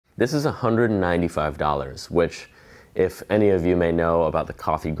This is $195, which, if any of you may know about the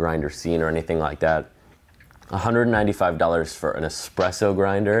coffee grinder scene or anything like that, $195 for an espresso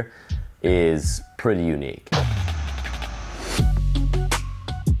grinder is pretty unique.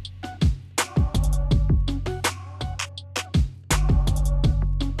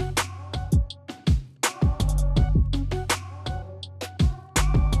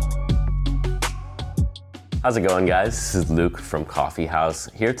 How's it going, guys? This is Luke from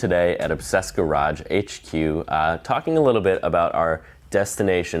Coffeehaus, here today at Obsessed Garage HQ, talking a little bit about our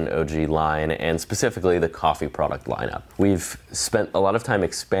Destination OG line and specifically the coffee product lineup. We've spent a lot of time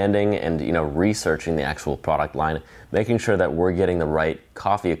expanding and researching the actual product line, making sure that we're getting the right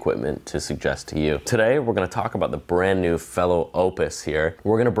coffee equipment to suggest to you. Today we're going to talk about the brand new Fellow Opus here.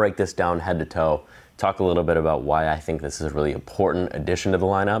 We're going to break this down head to toe, talk a little bit about why I think this is a really important addition to the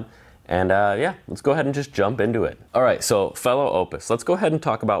lineup. And yeah, let's go ahead and just jump into it. All right, so Fellow Opus. Let's go ahead and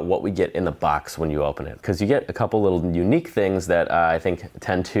talk about what we get in the box when you open it, because you get a couple little unique things that I think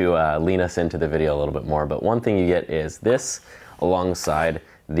tend to lean us into the video a little bit more. But one thing you get is this alongside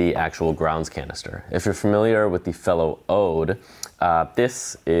the actual grounds canister. If you're familiar with the Fellow Ode,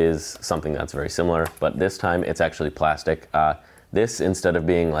 this is something that's very similar, but this time it's actually plastic. This, instead of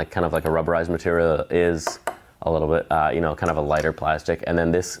being kind of like a rubberized material, is a little bit, kind of a lighter plastic. And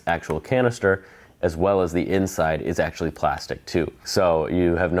then this actual canister, as well as the inside, is actually plastic too. So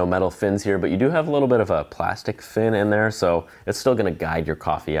you have no metal fins here, but you do have a little bit of a plastic fin in there. So it's still gonna guide your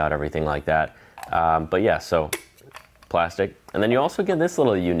coffee out, everything like that. But yeah, so plastic. And then you also get this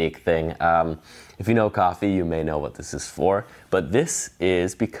little unique thing. If you know coffee, you may know what this is for, but this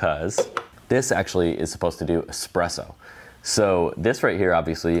is because this actually is supposed to do espresso. So this right here,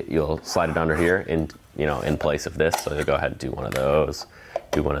 obviously, you'll slide it under here in place of this. So you go ahead and do one of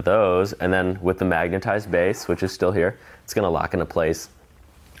those, and then with the magnetized base, which is still here, it's gonna lock into place.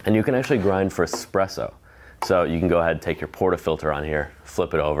 And you can actually grind for espresso. So you can go ahead and take your portafilter on here,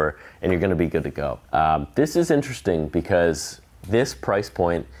 flip it over, and you're gonna be good to go. This is interesting because this price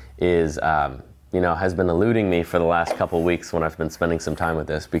point is, has been eluding me for the last couple weeks when I've been spending some time with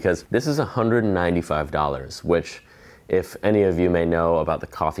this, because this is $195, which, if any of you may know about the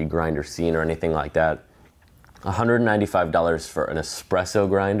coffee grinder scene or anything like that, $195 for an espresso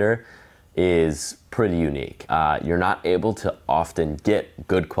grinder is pretty unique. You're not able to often get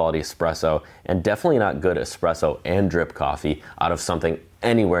good quality espresso, and definitely not good espresso and drip coffee out of something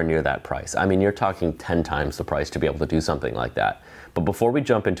anywhere near that price. I mean, you're talking 10 times the price to be able to do something like that. But before we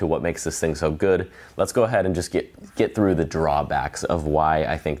jump into what makes this thing so good, let's go ahead and just get through the drawbacks of why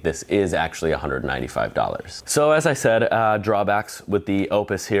I think this is actually $195. So as I said, drawbacks with the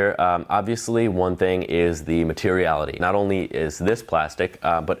Opus here. Obviously, one thing is the materiality. Not only is this plastic,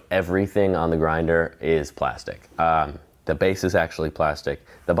 but everything on the grinder is plastic. The base is actually plastic,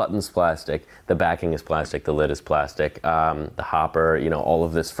 the button's plastic, the backing is plastic, the lid is plastic, the hopper, all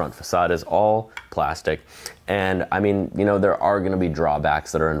of this front facade is all plastic. And I mean, there are gonna be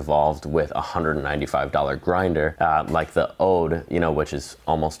drawbacks that are involved with a $195 grinder, like the Ode, which is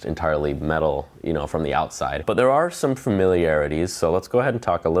almost entirely metal, from the outside. But there are some familiarities, so let's go ahead and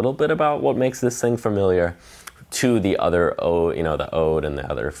talk a little bit about what makes this thing familiar to the other Ode, the Ode and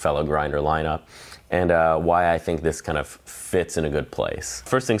the other Fellow grinder lineup, and why I think this kind of fits in a good place.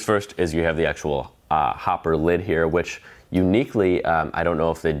 First things first is you have the actual hopper lid here, which uniquely, I don't know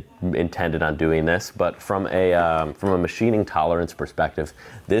if they intended on doing this, but from a machining tolerance perspective,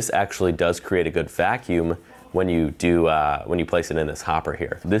 this actually does create a good vacuum when you place it in this hopper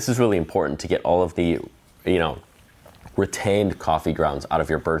here. This is really important to get all of the, retained coffee grounds out of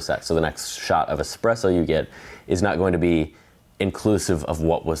your burr set. So the next shot of espresso you get is not going to be inclusive of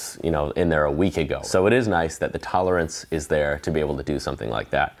what was in there a week ago. So it is nice that the tolerance is there to be able to do something like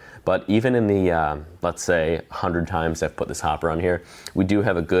that. But even in the, let's say 100 times I've put this hopper on here, we do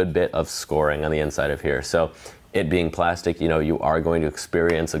have a good bit of scoring on the inside of here. So it being plastic, you are going to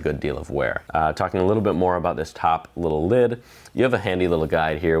experience a good deal of wear. Talking a little bit more about this top little lid, you have a handy little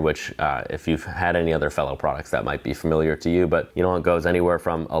guide here, which if you've had any other Fellow products, that might be familiar to you, but it goes anywhere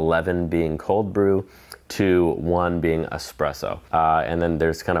from 11 being cold brew to 1 being espresso. And then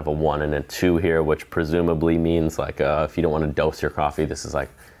there's kind of a 1 and a 2 here, which presumably means if you don't want to dose your coffee, this is like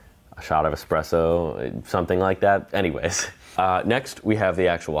a shot of espresso, something like that. Anyways, next we have the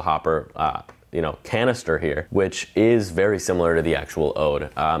actual hopper canister here, which is very similar to the actual Ode.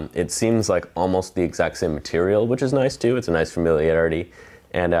 It seems like almost the exact same material, which is nice too. It's a nice familiarity.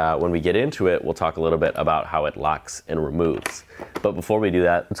 And when we get into it, we'll talk a little bit about how it locks and removes. But before we do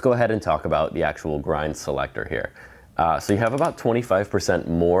that, let's go ahead and talk about the actual grind selector here. So you have about 25%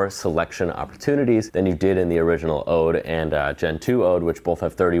 more selection opportunities than you did in the original Ode and Gen 2 Ode, which both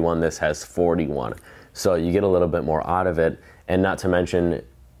have 31. This has 41. So you get a little bit more out of it. And not to mention,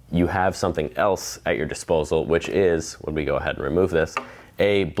 you have something else at your disposal, which is, when we go ahead and remove this,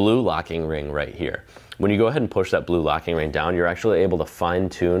 a blue locking ring right here. When you go ahead and push that blue locking ring down, you're actually able to fine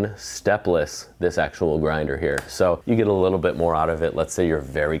tune stepless this actual grinder here. So you get a little bit more out of it. Let's say you're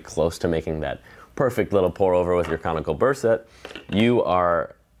very close to making that perfect little pour over with your conical burst set. You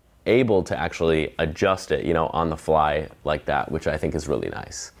are able to actually adjust it, on the fly like that, which I think is really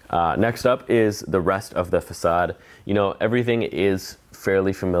nice. Next up is the rest of the facade. Everything is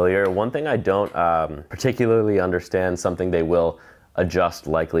fairly familiar. One thing I don't particularly understand, something they will adjust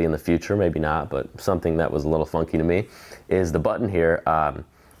likely in the future, maybe not, but something that was a little funky to me, is the button here.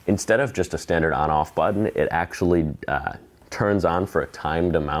 Instead of just a standard on-off button, it actually turns on for a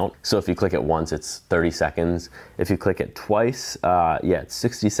timed amount. So if you click it once, it's 30 seconds. If you click it twice, it's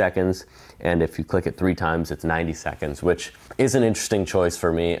 60 seconds. And if you click it 3 times, it's 90 seconds, which is an interesting choice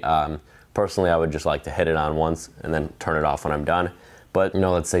for me. Personally, I would just like to hit it on once and then turn it off when I'm done. But,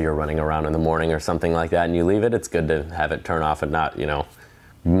 let's say you're running around in the morning or something like that and you leave it, it's good to have it turn off and not,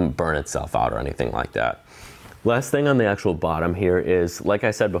 burn itself out or anything like that. Last thing on the actual bottom here is, like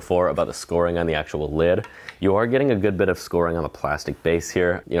I said before about the scoring on the actual lid, you are getting a good bit of scoring on the plastic base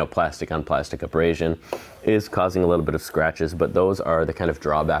here. Plastic on plastic abrasion is causing a little bit of scratches, but those are the kind of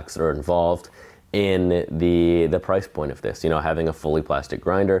drawbacks that are involved in the price point of this. Having a fully plastic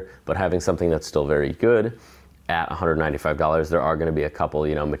grinder, but having something that's still very good at $195, there are going to be a couple,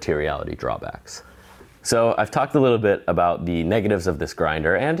 materiality drawbacks. So I've talked a little bit about the negatives of this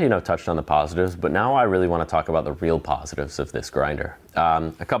grinder and, touched on the positives, but now I really want to talk about the real positives of this grinder.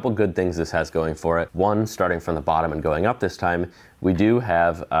 A couple good things this has going for it. One, starting from the bottom and going up this time, we do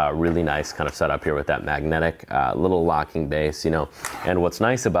have a really nice kind of setup here with that magnetic little locking base, and what's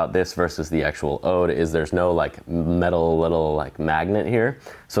nice about this versus the actual Ode is there's no metal little magnet here,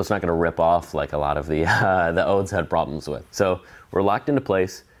 so it's not going to rip off like a lot of the Odes had problems with. So we're locked into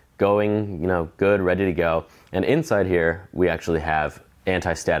place, going, good, ready to go. And inside here, we actually have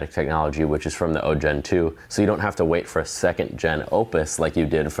anti-static technology, which is from the Ode Gen 2. So you don't have to wait for a second Gen Opus like you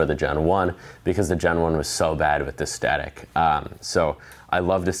did for the Gen 1, because the Gen 1 was so bad with the static. So I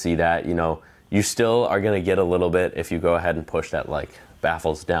love to see that. You still are going to get a little bit if you go ahead and push that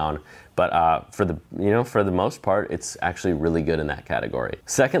baffles down. But for the most part, it's actually really good in that category.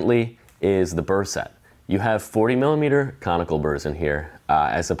 Secondly is the burr set. You have 40 millimeter conical burrs in here,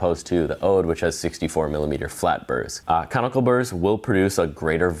 as opposed to the Ode, which has 64 millimeter flat burrs. Conical burrs will produce a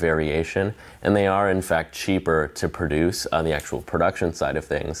greater variation, and they are in fact cheaper to produce on the actual production side of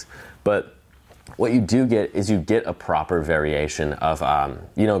things. But what you do get is you get a proper variation of,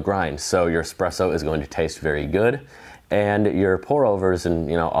 grind. So your espresso is going to taste very good, and your pour overs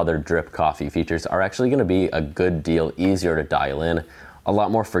and, other drip coffee features are actually going to be a good deal easier to dial in, a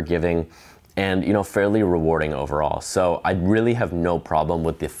lot more forgiving, and fairly rewarding overall. So I really have no problem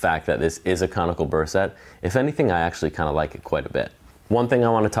with the fact that this is a conical burr set. If anything, I actually kind of like it quite a bit. One thing I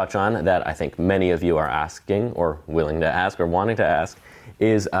want to touch on that I think many of you are asking or willing to ask or wanting to ask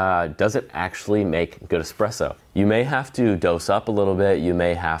is, does it actually make good espresso? You may have to dose up a little bit, you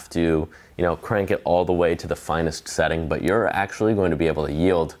may have to crank it all the way to the finest setting, but you're actually going to be able to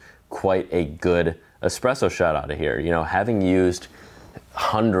yield quite a good espresso shot out of here. Having used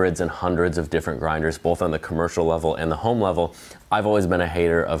hundreds and hundreds of different grinders, both on the commercial level and the home level, I've always been a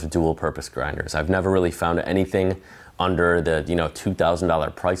hater of dual purpose grinders. I've never really found anything under the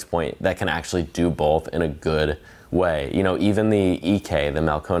 $2,000 price point that can actually do both in a good way. Even the EK, the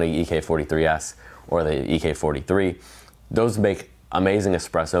Malconi EK43S or the EK43, those make amazing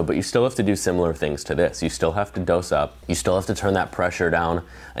espresso, but you still have to do similar things to this. You still have to dose up, you still have to turn that pressure down,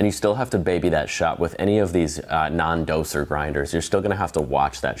 and you still have to baby that shot with any of these non-doser grinders. You're still gonna have to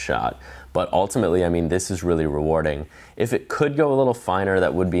watch that shot. But ultimately, this is really rewarding. If it could go a little finer,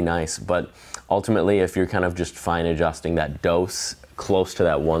 that would be nice, but ultimately, if you're kind of just fine adjusting that dose close to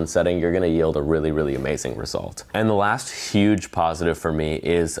that one setting, you're gonna yield a really, really amazing result. And the last huge positive for me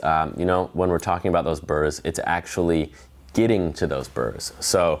is, when we're talking about those burrs, it's actually getting to those burrs.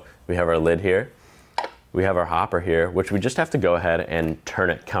 So we have our lid here, we have our hopper here, which we just have to go ahead and turn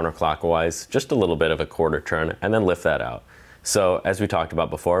it counterclockwise, just a little bit of a quarter turn, and then lift that out. So as we talked about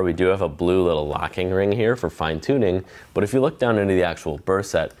before, we do have a blue little locking ring here for fine tuning, but if you look down into the actual burr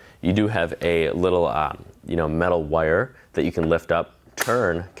set, you do have a little metal wire that you can lift up,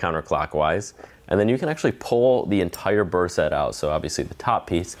 turn counterclockwise, and then you can actually pull the entire burr set out. So obviously the top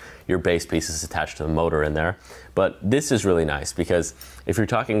piece, your base piece is attached to the motor in there. But this is really nice because if you're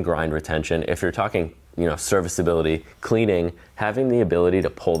talking grind retention, if you're talking serviceability, cleaning, having the ability to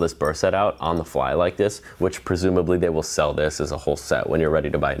pull this burst set out on the fly like this, which presumably they will sell this as a whole set when you're ready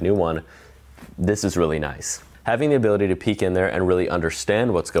to buy a new one. This is really nice. Having the ability to peek in there and really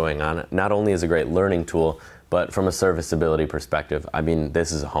understand what's going on not only is a great learning tool, but from a serviceability perspective, I mean,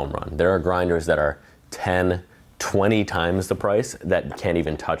 this is a home run. There are grinders that are 10, 20 times the price that can't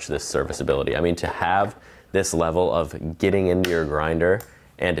even touch this serviceability. I mean, to have this level of getting into your grinder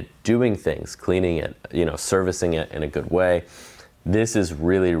and doing things, cleaning it, servicing it in a good way, this is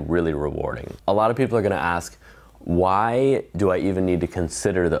really, really rewarding. A lot of people are gonna ask, why do I even need to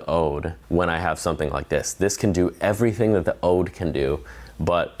consider the Ode when I have something like this? This can do everything that the Ode can do,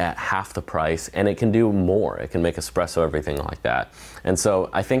 but at half the price, and it can do more. It can make espresso, everything like that. And so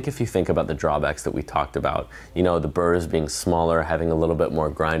I think if you think about the drawbacks that we talked about, the burrs being smaller, having a little bit more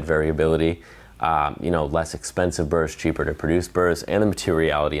grind variability, less expensive burrs, cheaper to produce burrs, and the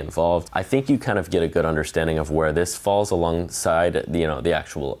materiality involved, I think you kind of get a good understanding of where this falls alongside the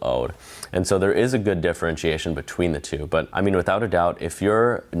actual Ode. And so there is a good differentiation between the two. But I mean, without a doubt, if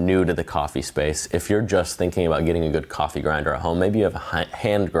you're new to the coffee space, if you're just thinking about getting a good coffee grinder at home, maybe you have a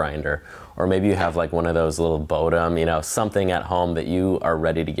hand grinder, or maybe you have like one of those little Bodum, something at home that you are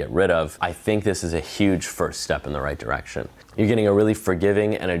ready to get rid of, I think this is a huge first step in the right direction. You're getting a really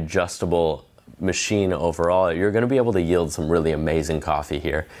forgiving and adjustable machine overall. You're going to be able to yield some really amazing coffee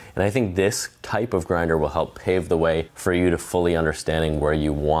here. And I think this type of grinder will help pave the way for you to fully understanding where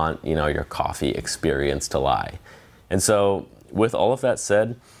you want, your coffee experience to lie. And so with all of that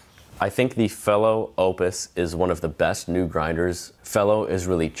said, I think the Fellow Opus is one of the best new grinders. Fellow is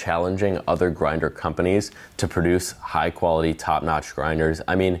really challenging other grinder companies to produce high quality, top-notch grinders.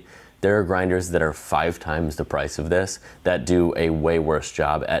 I mean, there are grinders that are 5 times the price of this that do a way worse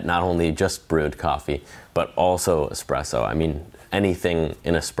job at not only just brewed coffee, but also espresso. I mean, anything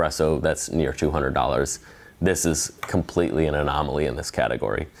in espresso that's near $200. This is completely an anomaly in this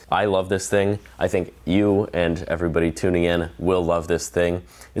category. I love this thing. I think you and everybody tuning in will love this thing.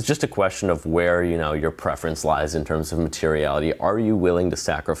 It's just a question of where, your preference lies in terms of materiality. Are you willing to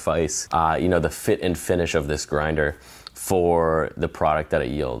sacrifice, the fit and finish of this grinder for the product that it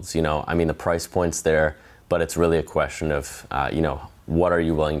yields? I mean, the price point's there, but it's really a question of, what are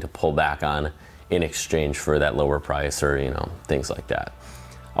you willing to pull back on in exchange for that lower price, or, things like that.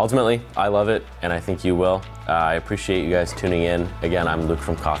 Ultimately, I love it, and I think you will. I appreciate you guys tuning in. Again, I'm Luke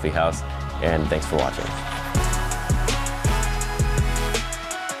from Coffeehaus, and thanks for watching.